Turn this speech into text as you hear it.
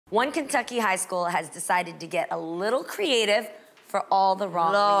One Kentucky high school has decided to get a little creative for all the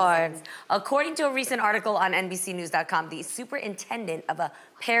wrong reasons. According to a recent article on NBCnews.com, the superintendent of a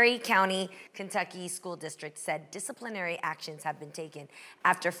Perry County, Kentucky school district said disciplinary actions have been taken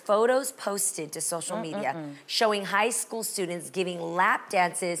after photos posted to social media showing high school students giving lap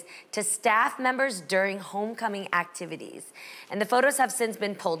dances to staff members during homecoming activities. And the photos have since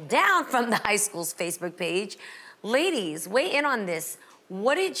been pulled down from the high school's Facebook page. Ladies, weigh in on this.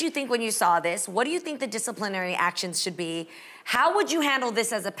 What did you think when you saw this? What do you think the disciplinary actions should be? How would you handle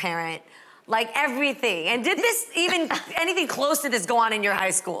this as a parent? Like everything. And did this even, anything close to this go on in your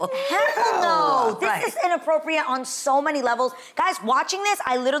high school? Hell no. This is inappropriate on so many levels. Guys, watching this,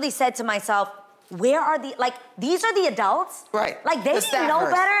 I literally said to myself, where are the, like, these are the adults? Right. Like, they didn't know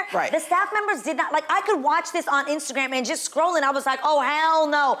better. Right. The staff members did not, like, I could watch this on Instagram and just scrolling, I was like, oh, hell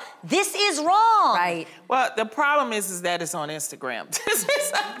no. This is wrong. Right. Well, the problem is that it's on Instagram.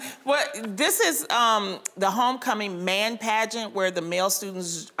 This is the homecoming man pageant where the male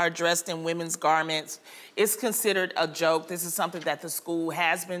students are dressed in women's garments. It's considered a joke. This is something that the school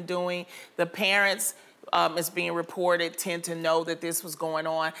has been doing. The parents, it's being reported, tend to know that this was going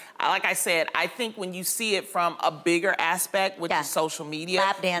on. Like I said, I think when you see it from a bigger aspect, which is social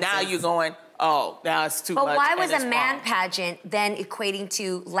media, now you're going, oh, now it's too much. But why was a man pageant then equating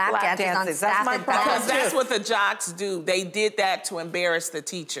to lap dances on staff? Because that's what the jocks do. They did that to embarrass the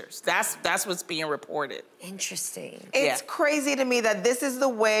teachers. That's what's being reported. Interesting. It's crazy to me that this is the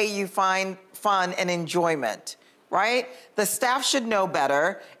way you find fun and enjoyment. Right? The staff should know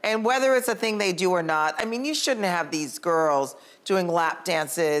better, and whether it's a thing they do or not, I mean, you shouldn't have these girls doing lap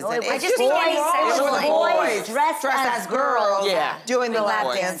dances. Oh, and I it's just just boys dressed as girls doing the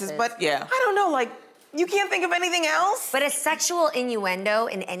lap dances. But I don't know, like, you can't think of anything else? But a sexual innuendo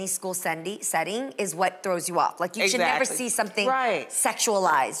in any school setting is what throws you off. Like, you should never see something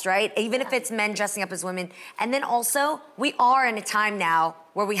sexualized, right? Even if it's men dressing up as women. And then also, we are in a time now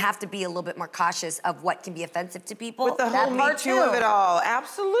where we have to be a little bit more cautious of what can be offensive to people. With the whole Me Too of it all,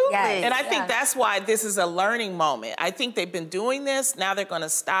 absolutely. Yes. And I think that's why this is a learning moment. I think they've been doing this, now they're gonna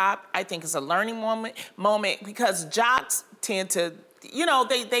stop. I think it's a learning moment because jocks tend to, you know,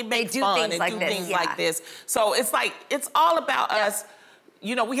 they make fun and do things like this. So it's like, it's all about us.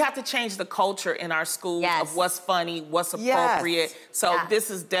 You know, we have to change the culture in our schools of what's funny, what's appropriate. So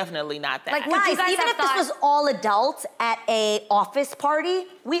this is definitely not that. Like, guys, even if this was all adults at a office party,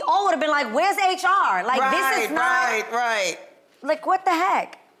 we all would have been like, where's HR? Like, this is not... Right. Like, what the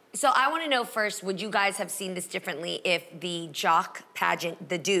heck? So I want to know first, would you guys have seen this differently if the jock pageant,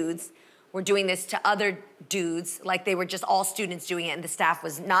 the dudes, were doing this to other dudes, like they were just all students doing it and the staff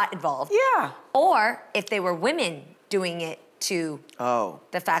was not involved? Yeah. Or if they were women doing it to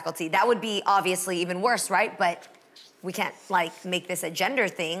the faculty. That would be obviously even worse, right? But we can't, like, make this a gender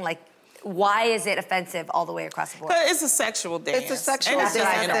thing. Like, why is it offensive all the way across the board? It's a sexual dance. It's a sexual dance,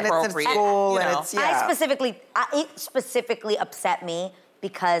 and it's in school, and it's, it specifically upset me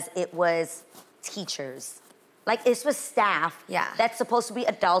because it was teachers. Like, this was staff that's supposed to be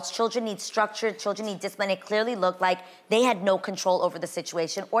adults. Children need structure, children need discipline. It clearly looked like they had no control over the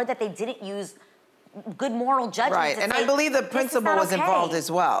situation or that they didn't use good moral judgment. Right, and I believe the principal was involved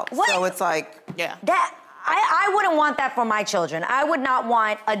as well. What? So it's like, that I wouldn't want that for my children. I would not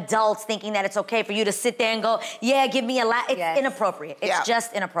want adults thinking that it's okay for you to sit there and go, yeah, give me a lap. It's inappropriate. It's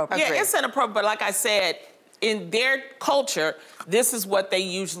just inappropriate. Yeah, it's inappropriate, but like I said, in their culture, this is what they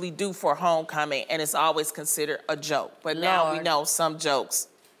usually do for homecoming, and it's always considered a joke. But now we know some jokes,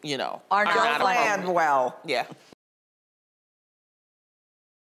 you know, are not planned well. Yeah.